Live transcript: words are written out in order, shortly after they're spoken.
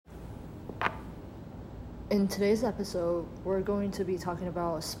In today's episode, we're going to be talking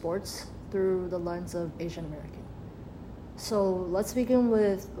about sports through the lens of Asian American. So let's begin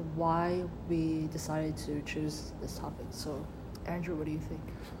with why we decided to choose this topic. So, Andrew, what do you think?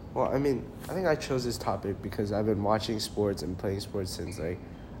 Well, I think I chose this topic because I've been watching sports and playing sports since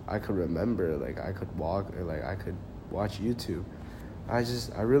I could remember. I could walk or I could watch YouTube.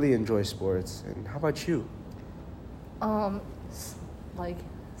 I really enjoy sports. And how about you? Like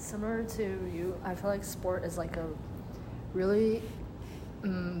similar to you, I feel like sport is like a really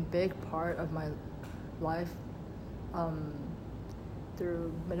big part of my life.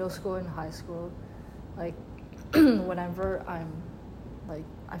 Through middle school and high school, like whenever I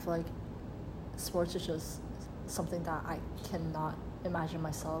feel like sports is just something that I cannot imagine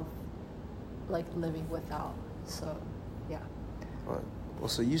myself living without. So, yeah. Well,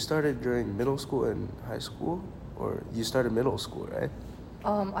 so you started during middle school and high school, or you started middle school, right?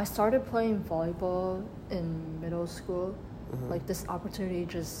 I started playing volleyball in middle school. Uh-huh. This opportunity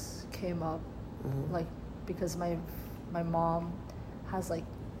just came up, Uh-huh. because my mom has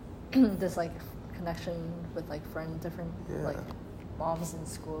this connection with different Yeah. moms in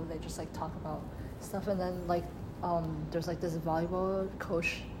school. They just talk about stuff, and then there's this volleyball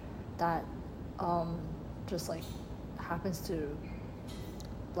coach that just happens to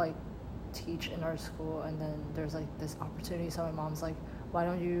teach in our school, and then there's this opportunity. So my mom's like, why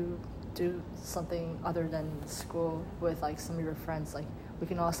don't you do something other than school with some of your friends? We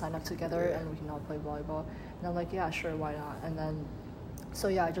can all sign up together and we can all play volleyball. And I'm like, yeah, sure, why not? And then so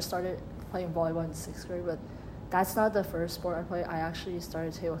yeah, I just started playing volleyball in 6th grade, but that's not the first sport I played. I actually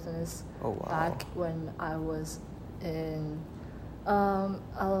started table tennis back when I was in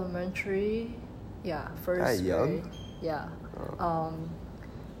elementary. Yeah, first grade. Yeah. Oh.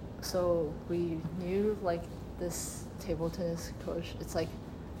 So we knew this table tennis coach. It's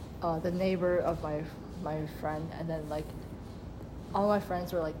the neighbor of my friend, and then all my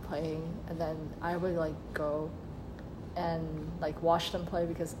friends were playing, and then I would go and watch them play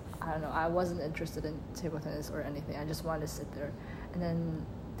because I don't know, I wasn't interested in table tennis or anything. I just wanted to sit there, and then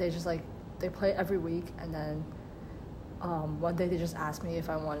they just they play every week, and then one day they just asked me if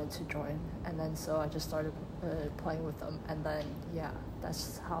I wanted to join, and then so I just started playing with them, and then yeah,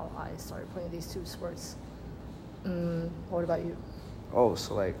 that's how I started playing these two sports. What about you? Oh,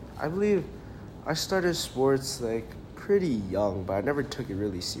 so I believe I started sports pretty young, but I never took it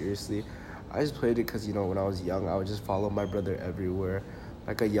really seriously. I just played it because, when I was young, I would just follow my brother everywhere,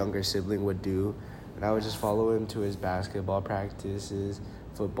 like a younger sibling would do. And I would just follow him to his basketball practices,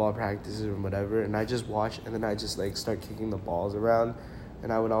 football practices, or whatever. And I just watch, and then I just, start kicking the balls around.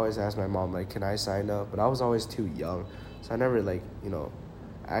 And I would always ask my mom, can I sign up? But I was always too young. So I never,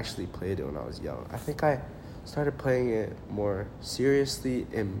 actually played it when I was young. I think I started playing it more seriously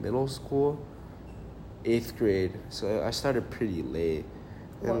in middle school, 8th grade. So I started pretty late.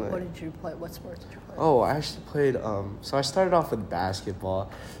 What did you play? What sports did you play? Oh, I actually played, so I started off with basketball,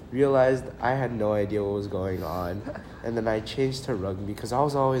 realized I had no idea what was going on, and then I changed to rugby because I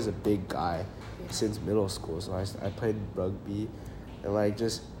was always a big guy since middle school, so I played rugby, and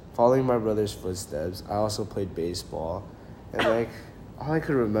just following my brother's footsteps. I also played baseball, and all I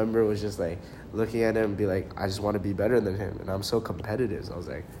could remember was just looking at him and be I just want to be better than him, and I'm so competitive, so I was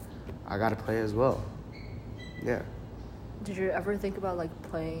I gotta play as well. Yeah. Did you ever think about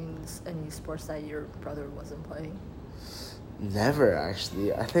playing any sports that your brother wasn't playing? Never,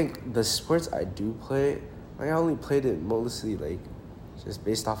 actually. I think the sports I do play, I only played it mostly just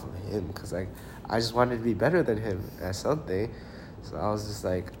based off of him, because I just wanted to be better than him at something. So I was just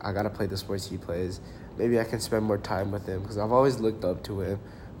I gotta play the sports he plays. Maybe I can spend more time with him because I've always looked up to him.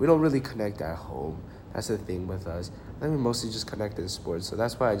 We don't really connect at home. That's the thing with us. I think we mostly just connect in sports, so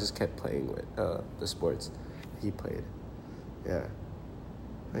that's why I just kept playing with the sports he played. Yeah.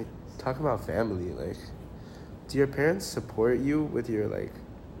 Talk about family. Do your parents support you with your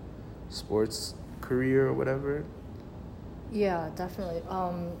sports career or whatever? Yeah, definitely.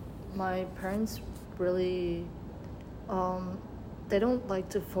 My parents really, they don't like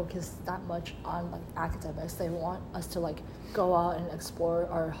to focus that much on academics. They want us to go out and explore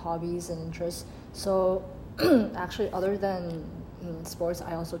our hobbies and interests. So actually, other than sports,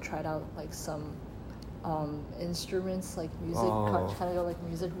 I also tried out some instruments music, kind of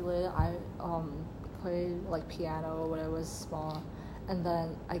music related. I played piano when I was small, and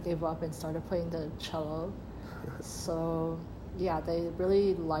then I gave up and started playing the cello. So yeah, they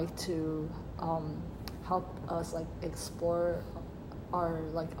really like to help us explore our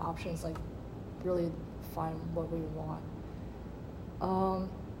options, really find what we want.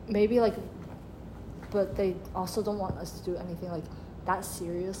 Maybe but they also don't want us to do anything that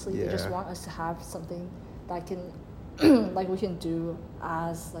seriously. They just want us to have something that can like we can do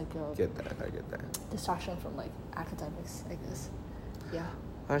as like a I get that. distraction from like academics, I guess. Yeah.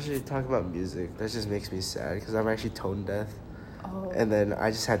 Actually, talking about music, that just makes me sad because I'm actually tone deaf. Oh. And then I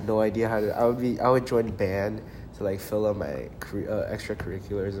just had no idea how to. I would join band to like fill up my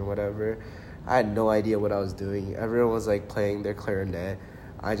extracurriculars and whatever. I had no idea what I was doing. Everyone was like playing their clarinet.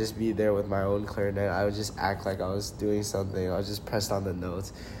 I'd just be there with my own clarinet. I would just act like I was doing something. I would just press on the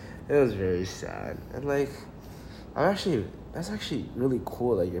notes. It was very sad. And like, that's actually really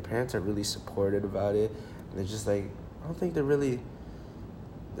cool. Like your parents are really supportive about it. And they're just like, I don't think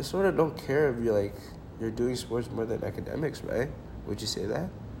they sort of don't care if you're doing sports more than academics, right? Would you say that?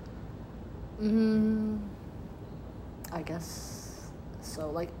 I guess so.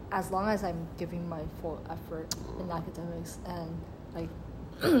 Like as long as I'm giving my full effort in academics and like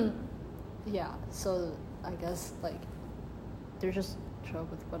yeah, so I guess like they're just chill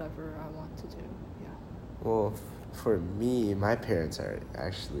with whatever I want to do. Yeah. Well, for me, my parents are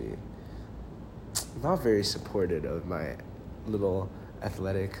actually not very supportive of my little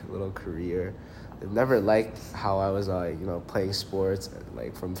athletic little career. They've never liked how I was playing sports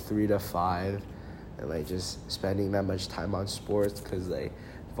like from 3 to 5 and like just spending that much time on sports because like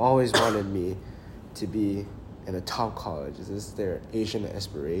they've always wanted me to be in a top college. This is their Asian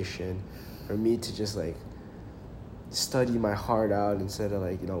aspiration for me to just like study my heart out instead of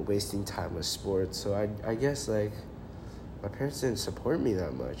like wasting time with sports. So I guess like my parents didn't support me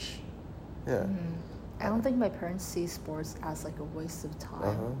that much. Yeah. I don't think my parents see sports as like a waste of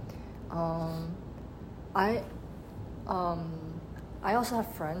time. I also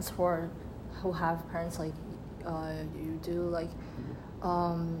have friends who have parents like you do, like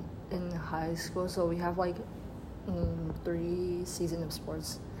in high school. So we have like 3 seasons of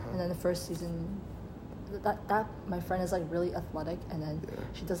sports, and then the first season that my friend is like really athletic, and then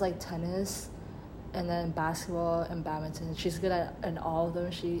she does like tennis and then basketball and badminton. She's good at all of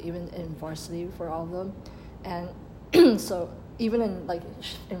them. She even in varsity for all of them, and so even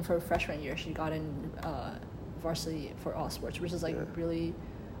in her freshman year, she got in varsity for all sports, which is like really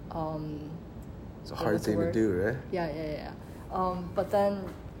it's a hard thing to do, right? Yeah. But then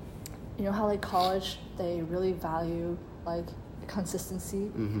how like college, they really value like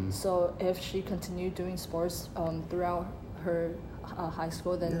consistency. So if she continued doing sports throughout her high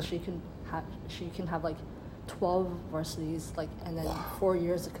school, then she can have like 12 varsities, like, and then 4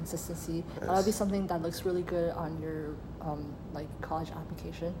 years of consistency. Yes. That'll be something that looks really good on your like college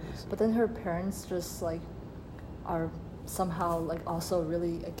application. Yes. But then her parents just like are somehow like also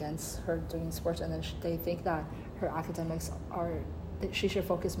really against her doing sports, and then they think that her academics she should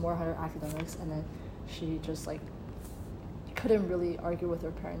focus more on her academics, and then she just like couldn't really argue with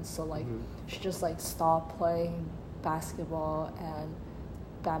her parents, so like she just like stopped playing basketball and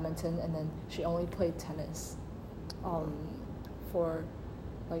badminton, and then she only played tennis for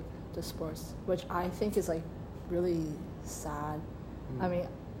like the sports, which I think is like really sad. I mean,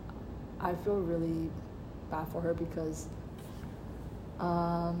 I feel really bad for her because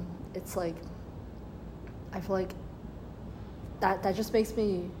it's like I feel like that just makes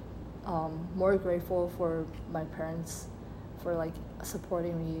me more grateful for my parents for like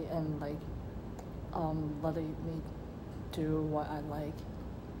supporting me and like letting me do what I like,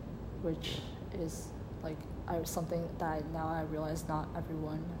 which is like something that now I realize not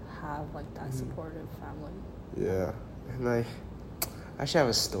everyone have like that supportive family. Yeah, and like I actually have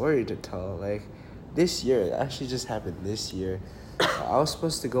a story to tell. Like this year, it actually just happened this year. I was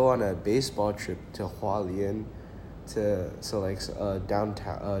supposed to go on a baseball trip to Hualien,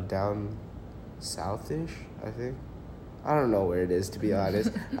 downtown, down southish, I think. I don't know where it is, to be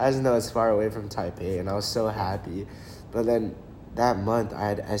honest. I just know it's far away from Taipei, and I was so happy. But then that month, I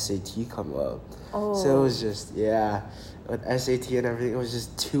had SAT come up. Oh. So it was just, with SAT and everything, it was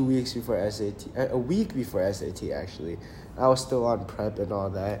just 2 weeks before SAT. A week before SAT, actually. I was still on prep and all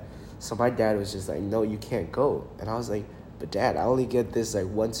that. So my dad was just like, no, you can't go. And I was like, but Dad, I only get this like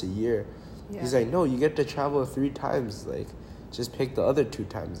once a year. Yeah. He's like, no, you get to travel 3 times. Like, just pick the other 2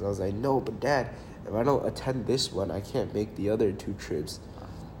 times. And I was like, no, but Dad, if I don't attend this one, I can't make the other 2 trips.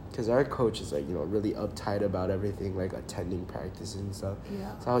 Because our coach is like, really uptight about everything, like attending practice and stuff.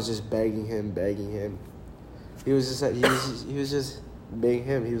 Yeah. So I was just begging him. He was just begging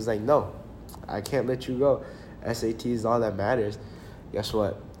him. He was like, no, I can't let you go. SAT is all that matters. Guess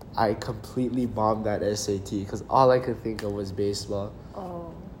what? I completely bombed that SAT because all I could think of was baseball.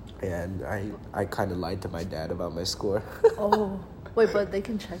 Oh. And I kind of lied to my dad about my score. Oh. Wait, but they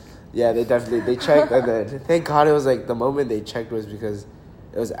can check. Yeah, they checked, and then thank God it was like the moment they checked was because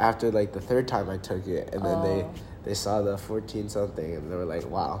it was after like the 3rd time I took it, and then they saw the 14 something, and they were like,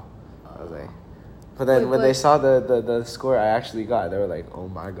 wow. I was like, But then Wait, when they but saw the score I actually got, they were like, "Oh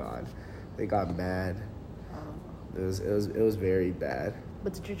my god," they got mad. It was very bad.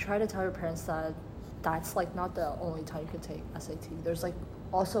 but did you try to tell your parents that that's like not the only time you can take SAT? There's like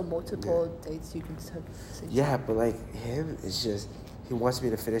also multiple dates you can take SAT. Yeah, but like him, it's just he wants me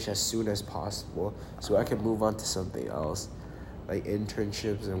to finish as soon as possible so I can move on to something else, like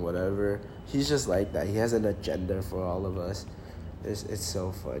internships and whatever. He's just like that. He has an agenda for all of us. It's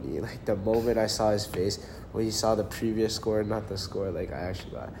so funny. Like the moment I saw his face when he saw the previous score, not the score, like I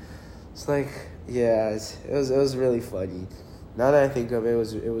actually got. It's like yeah, it was really funny. Now that I think of it,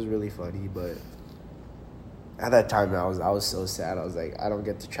 it was really funny. But at that time, I was so sad. I was like, I don't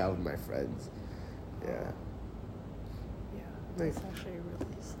get to travel with my friends. Yeah. Yeah, Like, that's actually really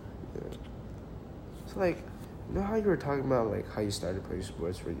sad. yeah. So like, you know how you were talking about like how you started playing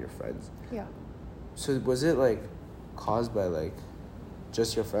sports with your friends? Yeah. So was it like caused by like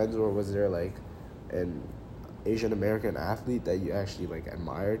just your friends, or was there like an Asian American athlete that you actually like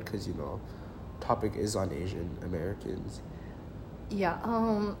admired? Because you know, topic is on Asian Americans. Yeah,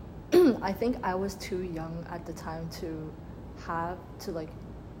 I think I was too young at the time to have to like,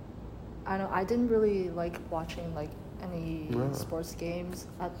 I don't know, I didn't really like watching like any sports games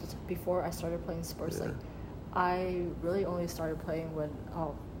before I started playing sports. Yeah. Like, I really only started playing when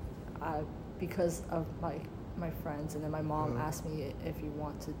because of my friends, and then my mom asked me if you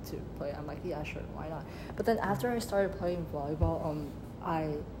wanted to play. I'm like, yeah, sure, why not? But then after I started playing volleyball,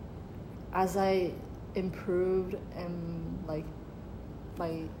 as I improved and like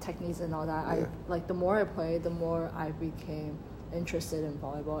my techniques and all that, I like the more I played, the more I became interested in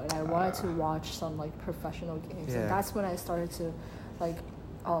volleyball, and I wanted to watch some like professional games, and that's when I started to like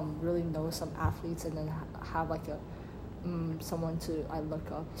really know some athletes, and then have like a someone I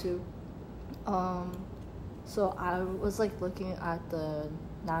look up to. So I was like looking at the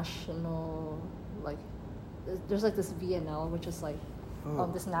national, like there's like this VNL, which is like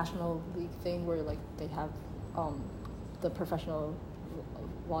this national league thing where like they have the professional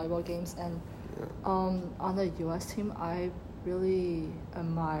volleyball games, and on the US team I really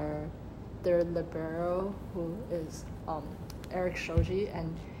admire their libero, who is Eric Shoji,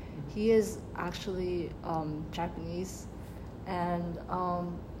 and he is actually Japanese, and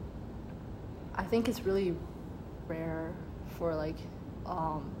I think it's really rare for like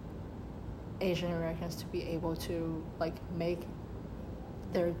Asian Americans to be able to like make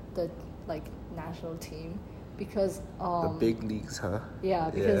the like national team, because the big leagues, huh? Yeah,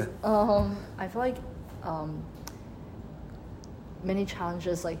 because I feel like many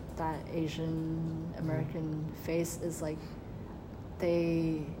challenges like that Asian American face is like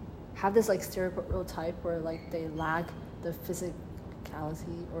they have this like stereotype where like they lack the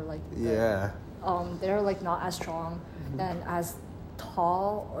physicality, or like they're like not as strong and as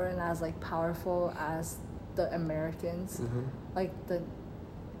tall or as like powerful as the Americans. Like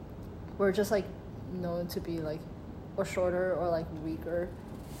we're just like known to be like or shorter or like weaker,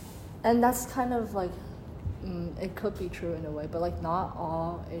 and that's kind of like it could be true in a way, but like not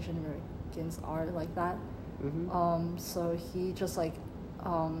all Asian Americans are like that. So he just like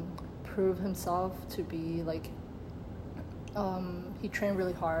proved himself to be like he trained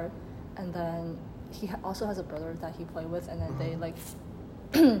really hard, and then he also has a brother that he played with, and then they like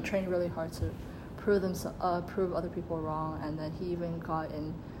trained really hard to prove other people wrong, and then he even got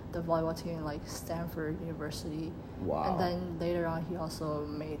in the volleyball team in like Stanford University. Wow. And then later on he also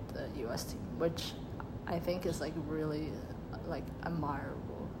made the US team, which I think is like really like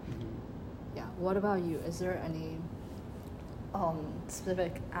admirable. Yeah. What about you? Is there any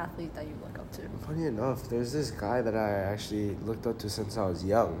specific athlete that you look up to? Funny enough, there's this guy that I actually looked up to since I was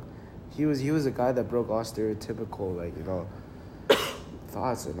young. He was a guy that broke all stereotypical, like, you know,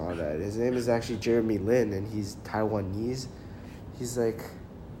 thoughts and all that. His name is actually Jeremy Lin, and he's Taiwanese. He's like,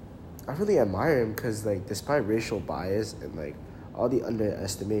 I really admire him because like despite racial bias and like all the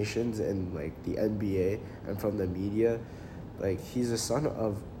underestimations in like the NBA and from the media, like he's the son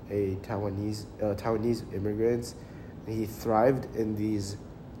of a Taiwanese immigrants. And he thrived in these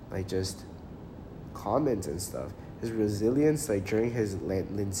like just comments and stuff. His resilience, like during his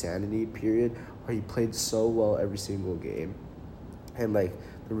Linsanity period, where he played so well every single game, and like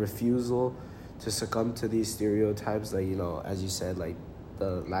the refusal to succumb to these stereotypes, like, you know, as you said, like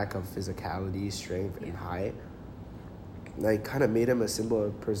the lack of physicality, strength, and height, like kind of made him a symbol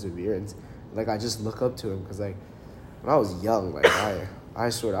of perseverance. Like I just look up to him because like when I was young, like I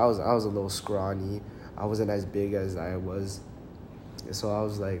swear I was a little scrawny. I wasn't as big as I was, so I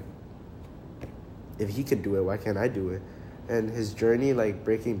was like, if he could do it, why can't I do it? And his journey, like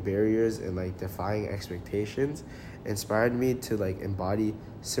breaking barriers and like defying expectations, inspired me to like embody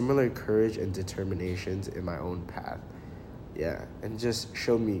similar courage and determinations in my own path. Yeah, and just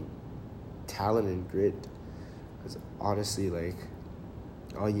showed me talent and grit. Because honestly, like,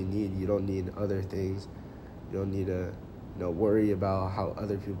 all you need, you don't need other things. You don't need to, worry about how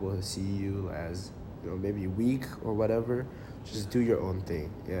other people see you as, maybe weak or whatever. Just do your own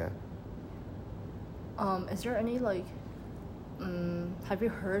thing. Yeah. Is there any like, have you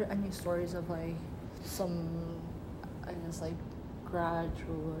heard any stories of like some, I guess like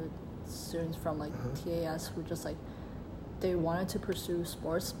graduate students from like TAS who just like they wanted to pursue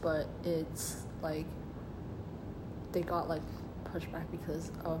sports, but it's like they got like pushed back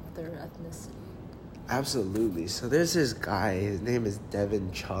because of their ethnicity? Absolutely. So there's this guy, his name is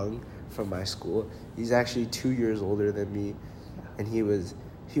Devin Chung from my school. He's actually 2 years older than me, and he was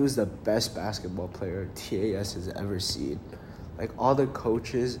the best basketball player TAS has ever seen. Like, all the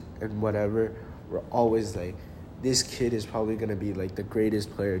coaches and whatever were always like, this kid is probably going to be like the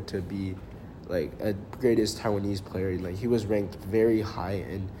greatest player to be like a greatest Taiwanese player. Like, he was ranked very high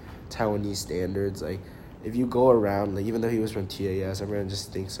in Taiwanese standards. Like, if you go around, like, even though he was from TAS, everyone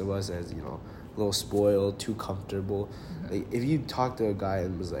just thinks of us as, a little spoiled, too comfortable. Mm-hmm. Like, if you talk to a guy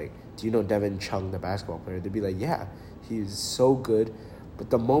and was like, do you know Devin Chung, the basketball player? They'd be like, yeah, he's so good. But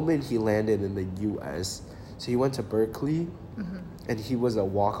the moment he landed in the U.S., so he went to Berkeley, and he was a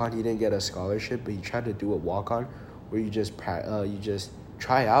walk-on. He didn't get a scholarship, but he tried to do a walk-on where you just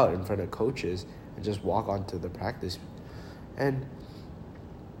try out in front of coaches and just walk onto the practice. And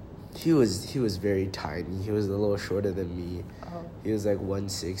he was very tiny. He was a little shorter than me. Oh. He was like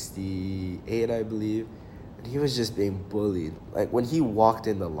 168, I believe. And he was just being bullied. Like, when he walked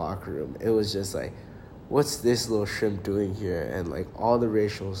in the locker room, it was just like, what's this little shrimp doing here? And like all the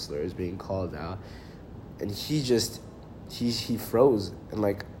racial slurs being called out. And he froze. And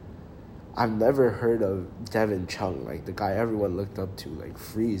like, I've never heard of Devin Chung, like the guy everyone looked up to, like,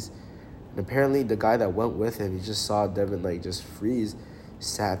 freeze. And apparently the guy that went with him, he just saw Devin like just freeze,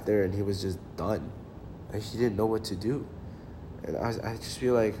 sat there, and he was just done. Like, he didn't know what to do. And I just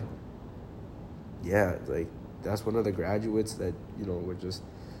feel like, yeah, like, that's one of the graduates that, were just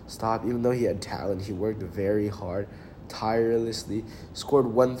stopped. Even though he had talent, he worked very hard, tirelessly, scored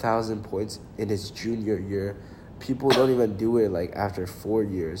 1,000 points in his junior year. People don't even do it, like, after 4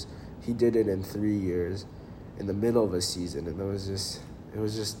 years. He did it in 3 years, in the middle of a season, and it was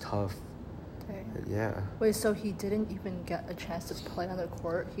just tough. Okay. Yeah. Wait, so he didn't even get a chance to play on the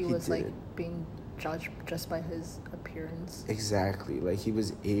court? He was didn't. Like being judged just by his appearance? Exactly. Like, he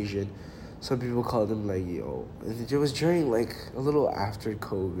was Asian. Some people called him like, yo. And it was during like a little after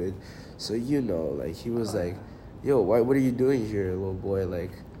COVID. So, like, he was like, yo, what are you doing here, little boy?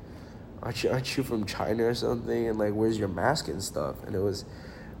 Like, aren't you from China or something? And like, where's your mask and stuff? And it was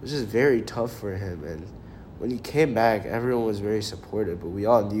just very tough for him. And when he came back, everyone was very supportive, but we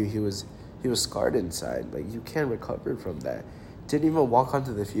all knew he was scarred inside. Like, you can't recover from that. Didn't even walk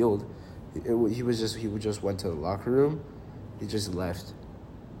onto the field. He just went to the locker room. He just left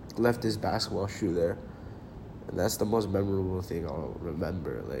his basketball shoe there. And that's the most memorable thing I'll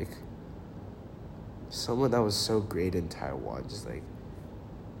remember. Like, someone that was so great in Taiwan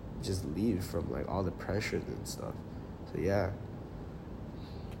just leave from like all the pressures and stuff. So yeah.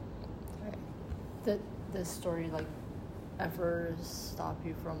 Did this story like ever stop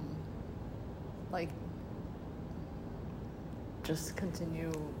you from like just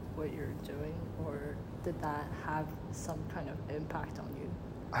continue what you're doing, or did that have some kind of impact on you?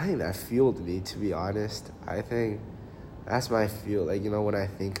 I think that fueled me, to be honest. I think that's my feel. Like, when I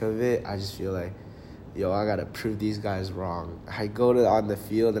think of it, I just feel like, yo, I gotta prove these guys wrong. I go on the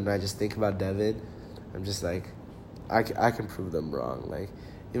field and I just think about Devin. I'm just like, I can prove them wrong. Like,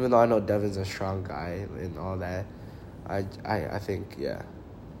 even though I know Devin's a strong guy and all that, I think, yeah.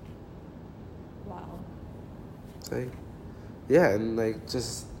 Wow. Like, yeah, and like,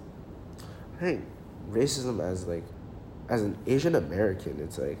 just, I think racism as an Asian American,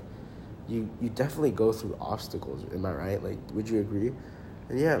 it's like, you definitely go through obstacles. Am I right? Like, would you agree?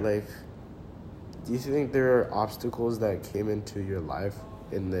 And yeah, like, do you think there are obstacles that came into your life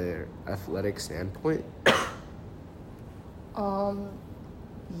in the athletic standpoint?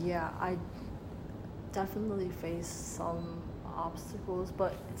 Yeah, I definitely face some obstacles,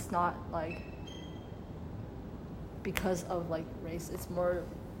 but it's not like because of like race. It's more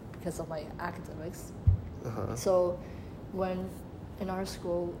because of my academics. So when in our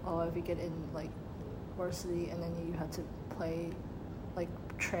school, if you get in like varsity and then you have to play, like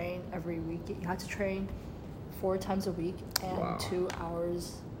train every week, you have to train 4 times a week and 2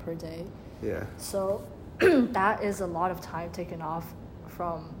 hours per day. Yeah. So that is a lot of time taken off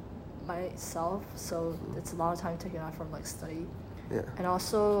from myself, so it's a lot of time taken out from like study. Yeah. And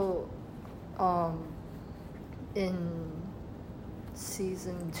also, in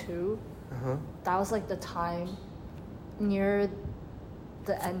season 2, that was like the time near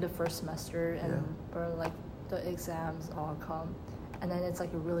the end of first semester, and where like the exams all come, and then it's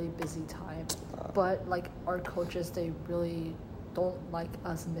like a really busy time. But like our coaches, they really don't like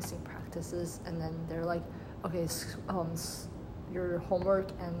us missing practices, and then they're like, okay, your homework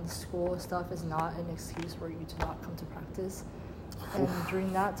and school stuff is not an excuse for you to not come to practice. And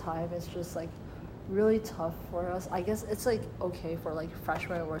during that time, it's just like really tough for us. I guess it's like okay for like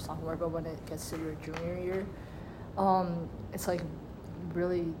freshman or sophomore, but when it gets to your junior year, it's like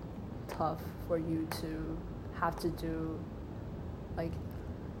really tough for you to have to do like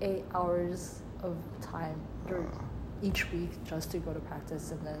 8 hours of time each week just to go to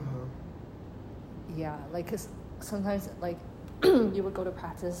practice. And then like, 'cause sometimes like you would go to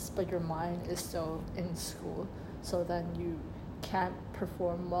practice but your mind is still in school, so then you can't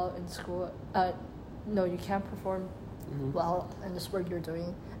perform well in school. You can't perform well in the sport you're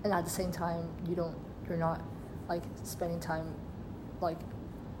doing, and at the same time you're not like spending time like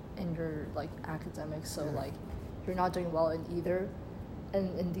in your like academics, so like you're not doing well in either.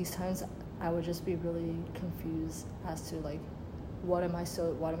 And in these times I would just be really confused as to like what am I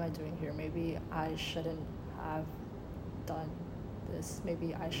doing here? Maybe I shouldn't have done this.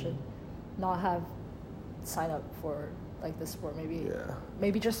 Maybe I should not have signed up for like this sport.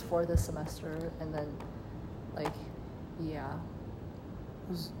 Maybe just for this semester, and then like it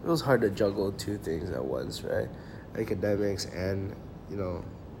was hard to juggle two things at once, right? Academics and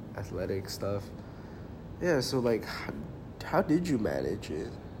athletic stuff. So like how did you manage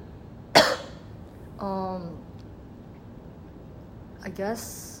it? I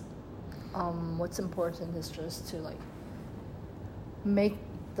guess what's important is just to like make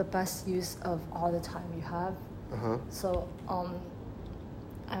the best use of all the time you have. So I'm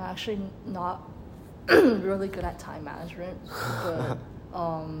actually not really good at time management, but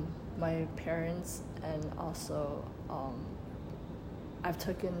my parents and also I've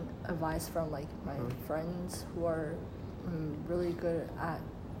taken advice from like my friends who are really good at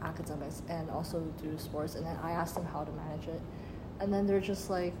academics and also do sports, and then I asked them how to manage it, and then they're just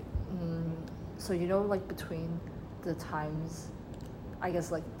like so like between the times, I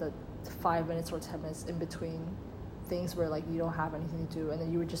guess like the 5 minutes or 10 minutes in between things where like you don't have anything to do, and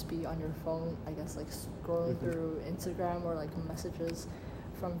then you would just be on your phone, I guess like scrolling through Instagram or like messages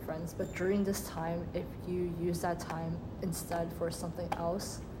from friends. But during this time, if you use that time instead for something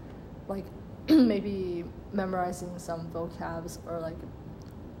else, like maybe memorizing some vocabs or like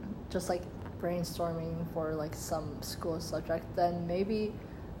just like brainstorming for like some school subject, then maybe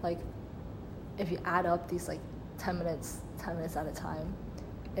like if you add up these like 10 minutes at a time,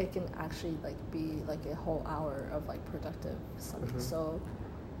 it can actually like be like a whole hour of like productive study. So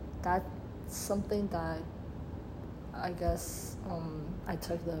that's something that I guess I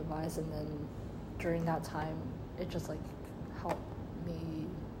took the advice, and then during that time it just like helped me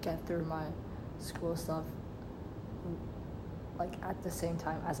get through my school stuff like at the same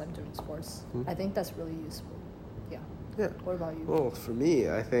time as I'm doing sports. I think that's really useful. Yeah. What about you? Well, for me,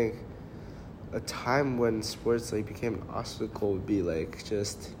 I think a time when sports like became an obstacle would be like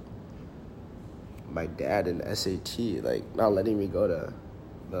just my dad in SAT, like not letting me go to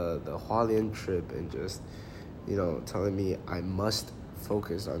the Hualien trip, and just telling me I must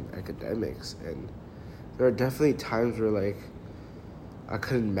focus on academics. And there are definitely times where like I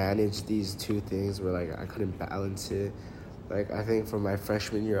couldn't manage these two things, where like I couldn't balance it. Like I think for my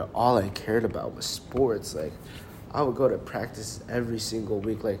freshman year, all I cared about was sports. Like I would go to practice every single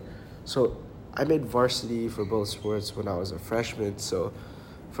week. Like, so I made varsity for both sports when I was a freshman. So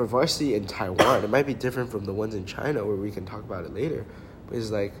for varsity in Taiwan, it might be different from the ones in China, where we can talk about it later. But it's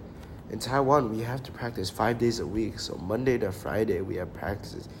like in Taiwan, we have to practice 5 days a week. So Monday to Friday, we have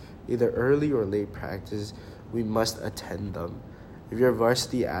practices. Either early or late practice, we must attend them. If you're a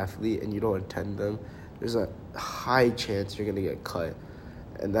varsity athlete and you don't attend them, there's a high chance you're going to get cut.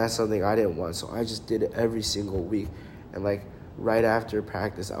 And that's something I didn't want. So I just did it every single week. And like right after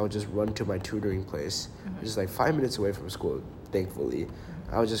practice, I would just run to my tutoring place, which is like 5 minutes away from school, thankfully.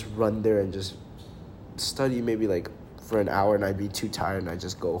 I would just run there and just study maybe like for an hour, and I'd be too tired and I'd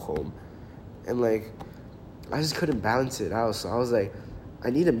just go home. And like, I just couldn't balance it out. So I was like, I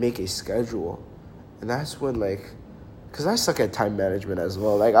need to make a schedule. And that's when like, because I suck at time management as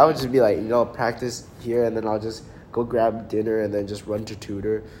well. Like I would just be like, practice here, and then I'll just go grab dinner and then just run to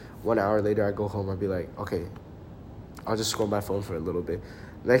tutor. 1 hour later, I go home. I'd be like, okay, I'll just scroll my phone for a little bit.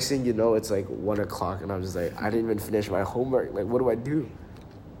 Next thing you know, it's like 1 o'clock, and I'm just like, I didn't even finish my homework. Like, what do I do?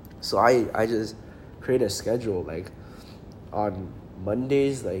 So I just create a schedule. Like on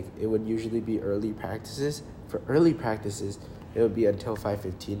Mondays, like it would usually be early practices. For early practices, it would be until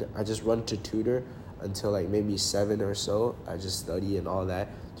 5:15. I just run to tutor until like maybe 7 or so. I just study and all that,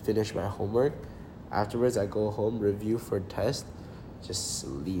 finish my homework. Afterwards, I go home, review for test, just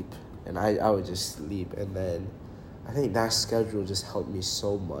sleep. And I would just sleep. And then I think that schedule just helped me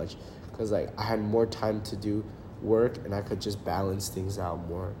so much because like I had more time to do work and I could just balance things out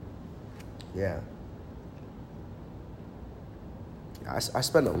more. Yeah. I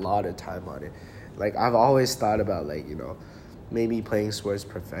spend a lot of time on it. Like I've always thought about like, maybe playing sports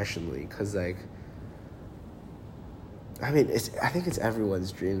professionally because like, I mean, I think it's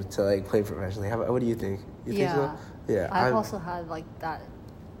everyone's dream to like play professionally. What do you think? You think so? Yeah. I've also had like that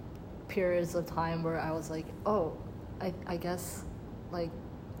periods of time where I was like, oh, I guess like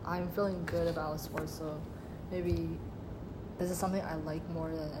I'm feeling good about sports, so maybe this is something I like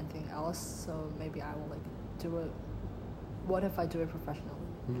more than anything else, so maybe I will like do it. What if I do it professionally?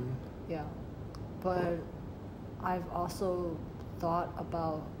 Mm-hmm. Yeah. But I've also thought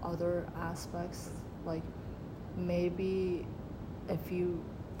about other aspects, like maybe if you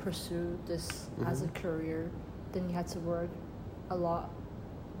pursue this as a career, then you have to work a lot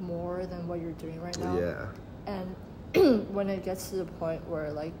more than what you're doing right now. Yeah. And when it gets to the point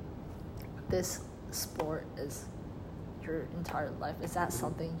where like this sport is your entire life, is that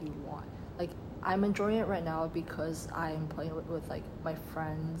something you want? Like I'm enjoying it right now because I'm playing with like my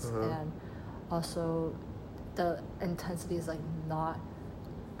friends, and also the intensity is like not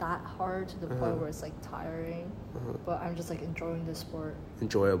that hard to the point where it's like tiring, but I'm just like enjoying the sport.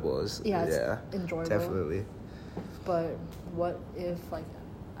 Enjoyable is it's enjoyable. Definitely. But what if like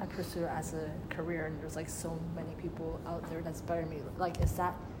I pursue it as a career and there's like so many people out there that's better than me? Like is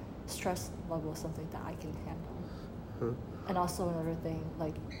that stress level something that I can handle? And also another thing,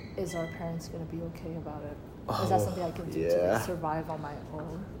 like, is our parents gonna be okay about it? Is that something I can do to like, survive on my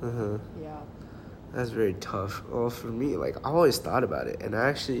own? Yeah. That's very tough. Well, for me, like, I always thought about it, and I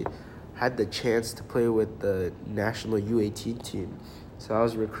actually had the chance to play with the national U18 team. So I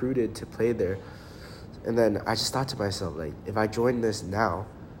was recruited to play there. And then I just thought to myself, like, if I join this now,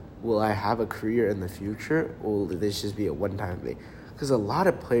 will I have a career in the future, or will this just be a one-time thing? Because a lot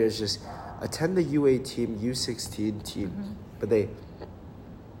of players just attend the U18, U16 team, but they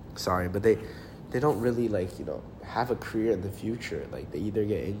don't really, like, have a career in the future. Like, they either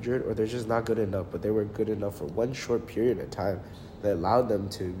get injured or they're just not good enough, but they were good enough for one short period of time that allowed them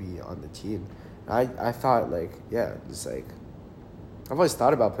to be on the team. I thought, like, yeah, it's like, I've always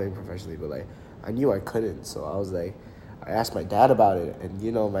thought about playing professionally, but, like, I knew I couldn't, so I was like, I asked my dad about it, and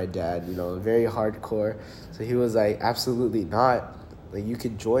my dad, very hardcore, so he was like, absolutely not. Like, you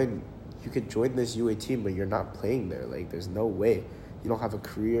could join this UA team, but you're not playing there. Like, there's no way. You don't have a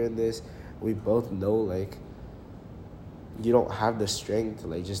career in this. We both know, like, you don't have the strength to,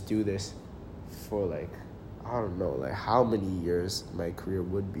 like, just do this for, like, I don't know, like, how many years my career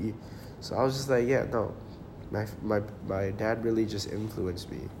would be. So I was just like, yeah, no. My dad really just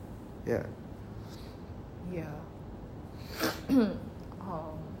influenced me. Yeah. Yeah.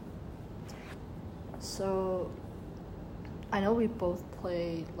 So I know we both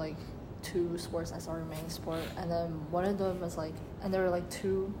play like 2 sports as our main sport, and then one of them is like, and there were like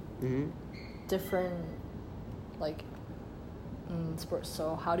 2 different like sports.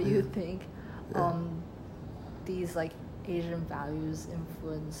 So how do you think these like Asian values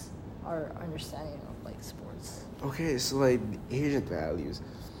influence our understanding of like sports? Okay, so like Asian values,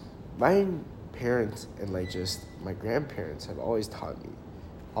 my parents and like just my grandparents have always taught me,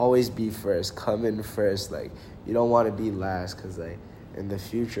 always be first, come in first. Like, you don't want to be last, because like in the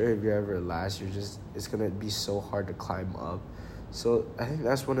future, if you're ever last, it's gonna be so hard to climb up. So I think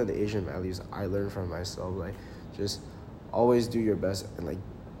that's one of the Asian values I learned from myself. Like, just always do your best and like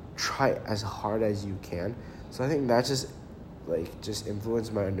try as hard as you can. So I think that just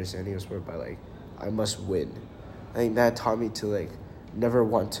influenced my understanding of sport by like, I must win. I think that taught me to like never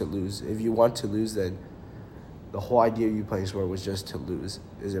want to lose. If you want to lose, then the whole idea of you playing sport was just to lose,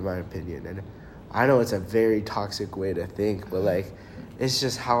 is in my opinion. And I know it's a very toxic way to think, but like, it's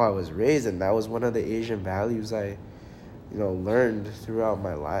just how I was raised, and that was one of the Asian values I, learned throughout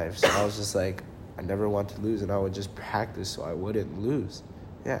my life. So I was just like, I never want to lose, and I would just practice so I wouldn't lose.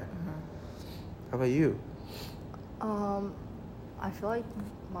 Yeah. How about you? I feel like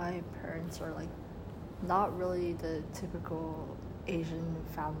my parents are like not really the typical Asian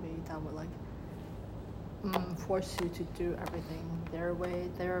family that would like force you to do everything their way.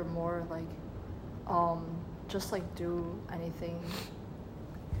 They're more like just like do anything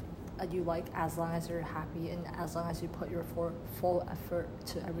you like as long as you're happy and as long as you put your full effort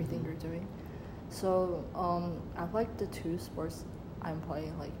to everything you're doing. So I like the two sports I'm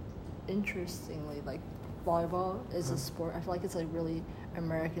playing. Like, interestingly, like volleyball is a sport. I feel like it's a really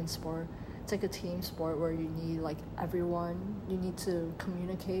American sport. It's like a team sport where you need like everyone. You need to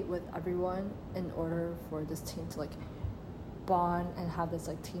communicate with everyone in order for this team to like bond and have this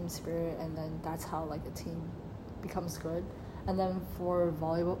like team spirit, and then that's how like a team becomes good. And then for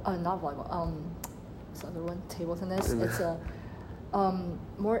volleyball, not volleyball, what's the other one? Table tennis. It's a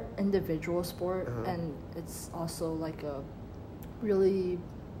more individual sport, and it's also like a really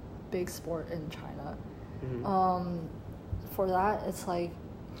big sport in China. For that, it's like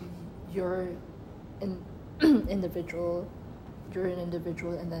you're an individual,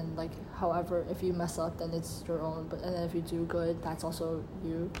 and then like however, if you mess up, then it's your own. But and then if you do good, that's also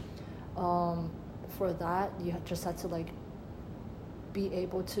you. For that, you just have to like be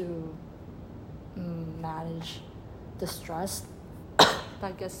able to manage the stress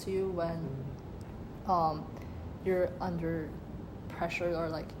that gets to you when you're under pressure, or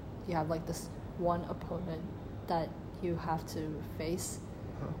like you have like this one opponent that you have to face.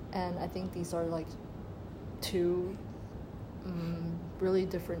 And I think these are like two really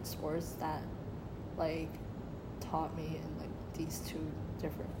different sports that like taught me in like these two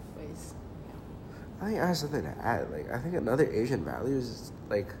different ways. I think I have something to add. Like, I think another Asian value is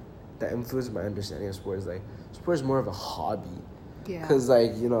like that influenced my understanding of sports. Like, sport is more of a hobby. Yeah. Cause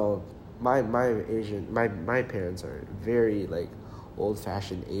like, you know, my parents are very like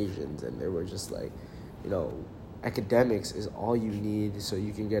old-fashioned Asians, and they were just like, you know, academics is all you need so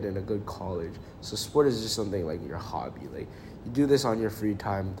you can get in a good college. So sport is just something like your hobby. Like, you do this on your free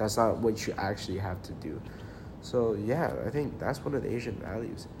time. That's not what you actually have to do. So yeah, I think that's one of the Asian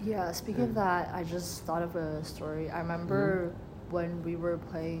values. Yeah, speaking of that, I just thought of a story. I remember when we were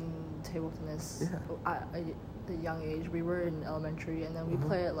playing table tennis at a young age. We were in elementary, and then we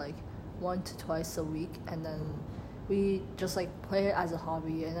play it like 1 to twice a week, and then we just like play it as a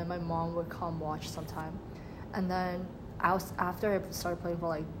hobby, and then my mom would come watch sometime. And then after I started playing for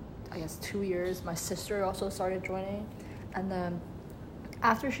like, I guess 2 years, my sister also started joining. And then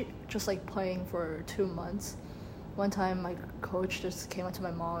after she just like playing for 2 months, one time my coach just came up to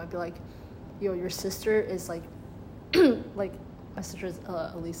my mom and be like, yo, your sister is like like my sister is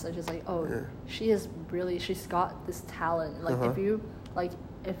Elisa, just like, she's got this talent. Like,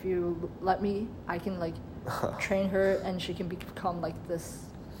 if you let me, I can like train her, and she can become like this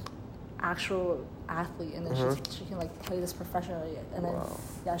actual athlete, and then she can like play this professionally. And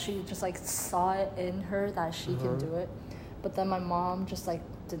then she just like saw it in her that she can do it. But then my mom just like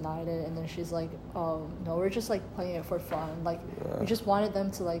denied it, and then she's like, oh no, we're just like playing it for fun. Like, we just wanted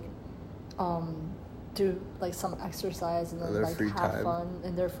them to like do like some exercise and then like have fun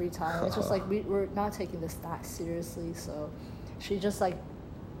in their free time. It's just like we're not taking this that seriously. So she just like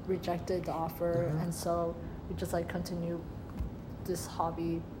rejected the offer, and so we just like continue this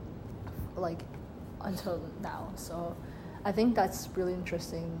hobby like until now. So I think that's really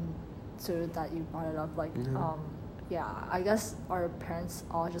interesting too that you brought it up. Like I guess our parents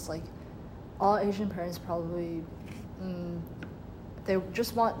all just like, all Asian parents probably they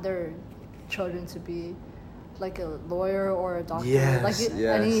just want their children to be like a lawyer or a doctor.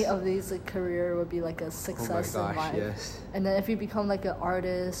 Any of these like career would be like a success in life. And then if you become like an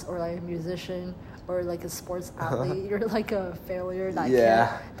artist or like a musician or like a sports athlete, you're like a failure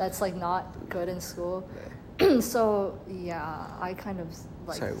that's like not good in school. So I kind of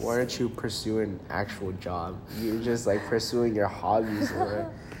like. Sorry, why aren't you pursuing an actual job? You're just like pursuing your hobbies, right?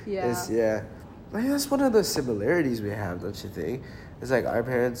 I think that's one of the similarities we have, don't you think? It's like our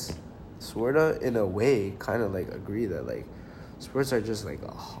parents sorta, in a way, kind of like agree that like sports are just like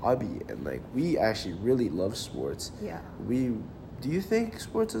a hobby, and like we actually really love sports. Do you think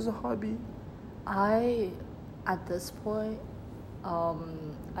sports is a hobby? At this point,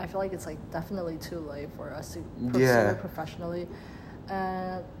 I feel like it's like definitely too late for us to pursue it professionally.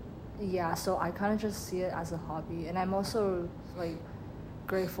 So I kind of just see it as a hobby, and I'm also like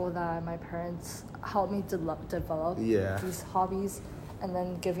grateful that my parents helped me develop these hobbies, and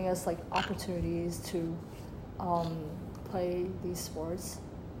then giving us like opportunities to play these sports.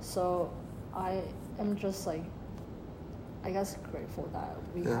 So I am just like, I guess, grateful that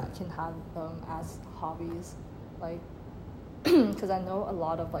we can have them as hobbies, like because I know a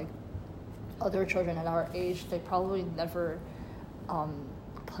lot of like other children at our age, they probably never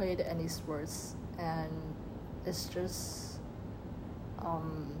played any sports, and it's just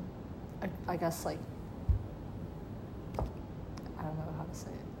I guess like, I don't know how to say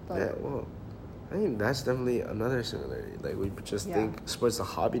it, but I think that's definitely another similarity. Like we just Yeah. think sports is a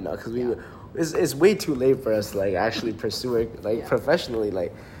hobby now because Yeah. it's way too late for us to like actually pursue it like Yeah. professionally.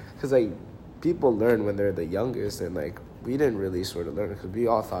 Like, because like people learn when they're the youngest, and like we didn't really sort of learn because we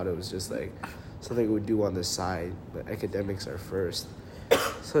all thought it was just like something we would do on the side, but academics are first.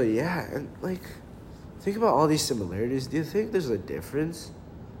 So yeah, and like think about all these similarities. Do you think there's a difference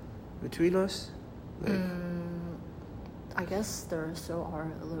between us? Like, I guess there still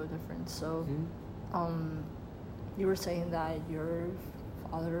are a little different. So, hmm? you were saying that your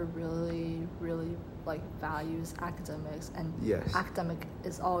father really, really like values academics, and Yes. academic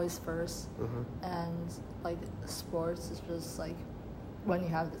is always first, Uh-huh. and like sports is just like when you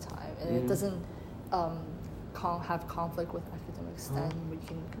have the time, and it Mhm. doesn't have conflict with academics, then we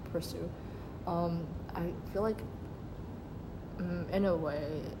can pursue. I feel like in a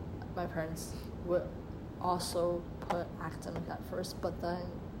way, my parents would also put academic at first, but then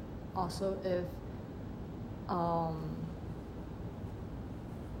also if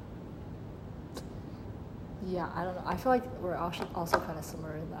yeah, I don't know. I feel like we're also kind of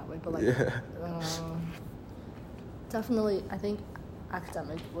similar in that way, but like Yeah. definitely, I think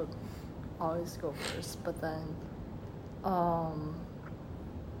academic would always go first, but then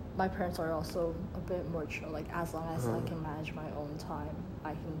my parents are also a bit more chill. Like as long as I can manage my own time,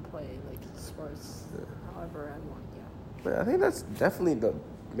 I can play like sports however I want. Yeah. But I think that's definitely the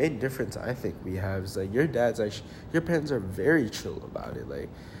main difference I think we have is like your parents are very chill about it. Like,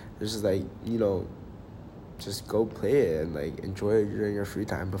 it's just like, just go play it and like enjoy it during your free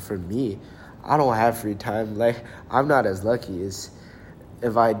time. But for me, I don't have free time. Like, I'm not as lucky as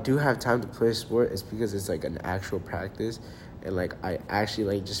if I do have time to play a sport, it's because it's like an actual practice, and like I actually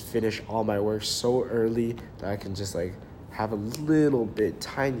like just finish all my work so early that I can just like have a little bit,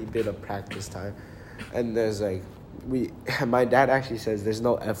 tiny bit of practice time. And there's like my dad actually says there's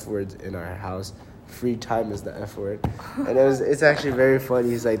no F words in our house. Free time is the F word, and it's actually very funny.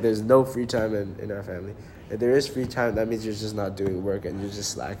 He's like, there's no free time in our family. If there is free time, that means you're just not doing work and you're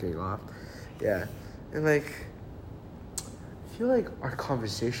just slacking off. Yeah, and like, I feel like our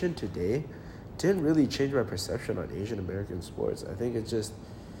conversation today didn't really change my perception on Asian American sports. I think it just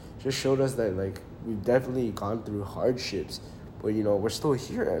showed us that like we've definitely gone through hardships, but we're still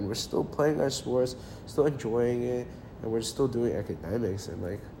here and we're still playing our sports, still enjoying it, and we're still doing academics. And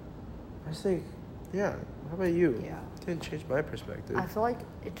like, I just think, yeah. How about you? Yeah. It didn't change my perspective. I feel like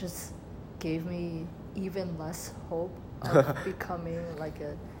it just gave me even less hope of becoming like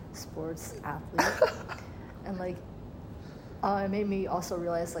a sports athlete, and like it made me also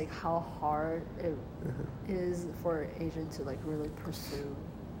realize like how hard it is for Asian to like really pursue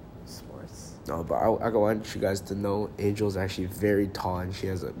sports. No, but I want you guys to know Angel's actually very tall and she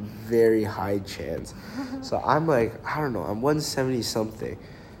has a very high chance. So I'm like, I don't know, I'm 170 something,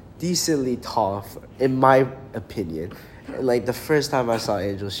 decently tall in my opinion. And like the first time I saw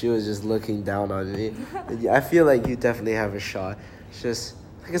Angel, she was just looking down on me. And I feel like you definitely have a shot. It's just,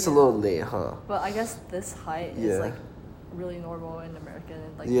 I think it's a little late, huh? But I guess this height is like really normal in America,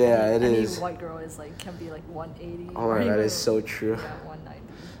 and like any white girl is like can be like 180. Oh my god, it's so true. Yeah, 190.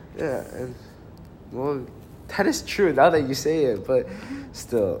 Yeah, and well, that is true now that you say it, but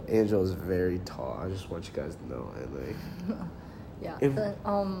still, Angel is very tall. I just want you guys to know. And like, yeah. Then,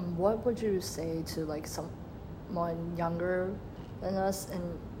 what would you say to like someone younger than us in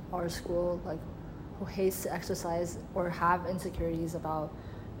our school, like who hates to exercise or have insecurities about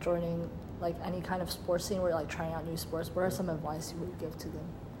joining like any kind of sports scene or like trying out new sports? What are some advice you would give to them?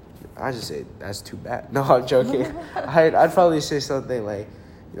 I just say that's too bad. No, I'm joking. I'd probably say something like,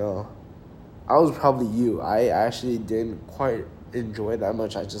 I was probably you. I actually didn't quite enjoy that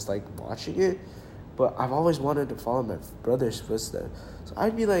much. I just liked watching it, but I've always wanted to follow my brother's footsteps. So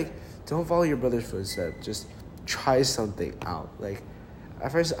I'd be like, don't follow your brother's footsteps. Just try something out. Like,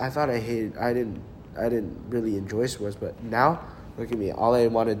 at first I thought I didn't really enjoy sports, but now look at me. All I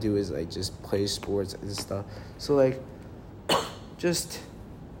want to do is like just play sports and stuff. So like, just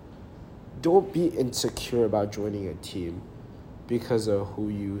don't be insecure about joining a team because of who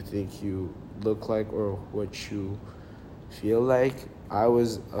you think you look like or what you feel like. I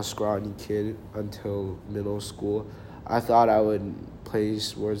was a scrawny kid until middle school. I thought I would play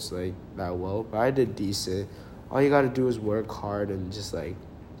sports like that well, but I did decent. All you gotta do is work hard and just like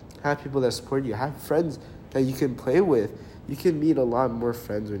have people that support you. Have friends that you can play with. You can meet a lot more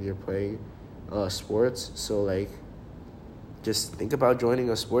friends when you're playing sports. So like, just think about joining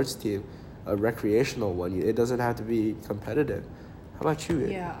a sports team, a recreational one. It doesn't have to be competitive. How about you?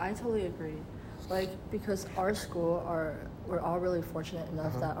 Yeah, I totally agree. Like, because our school we're all really fortunate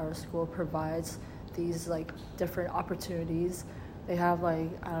enough that our school provides these like different opportunities they have like,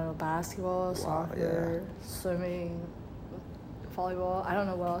 I don't know, basketball, soccer, yeah. swimming, volleyball. I don't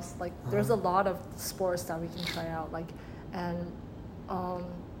know what else. Like there's a lot of sports that we can try out. Like, and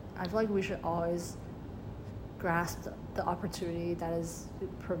I feel like we should always grasp the opportunity that is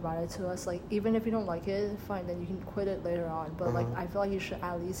provided to us. Like even if you don't like it, fine, then you can quit it later on. But like I feel like you should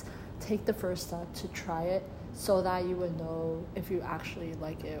at least take the first step to try it, so that you would know if you actually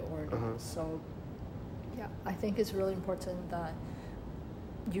like it or not. So yeah, I think it's really important that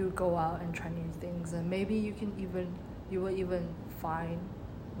you go out and try new things, and maybe you will even find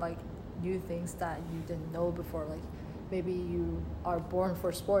like new things that you didn't know before. Like maybe you are born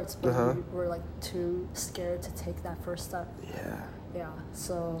for sports, but you were like too scared to take that first step. Yeah,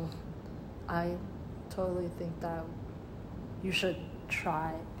 so I totally think that you should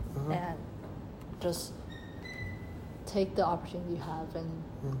try and just take the opportunity you have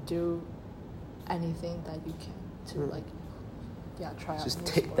and do anything that you can to like try out. Just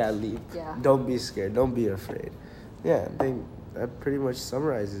take that leap. Yeah. Don't be scared. Don't be afraid. Yeah, I think that pretty much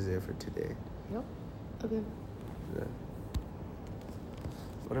summarizes it for today. Yep. Okay. Yeah.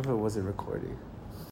 What if it wasn't recording?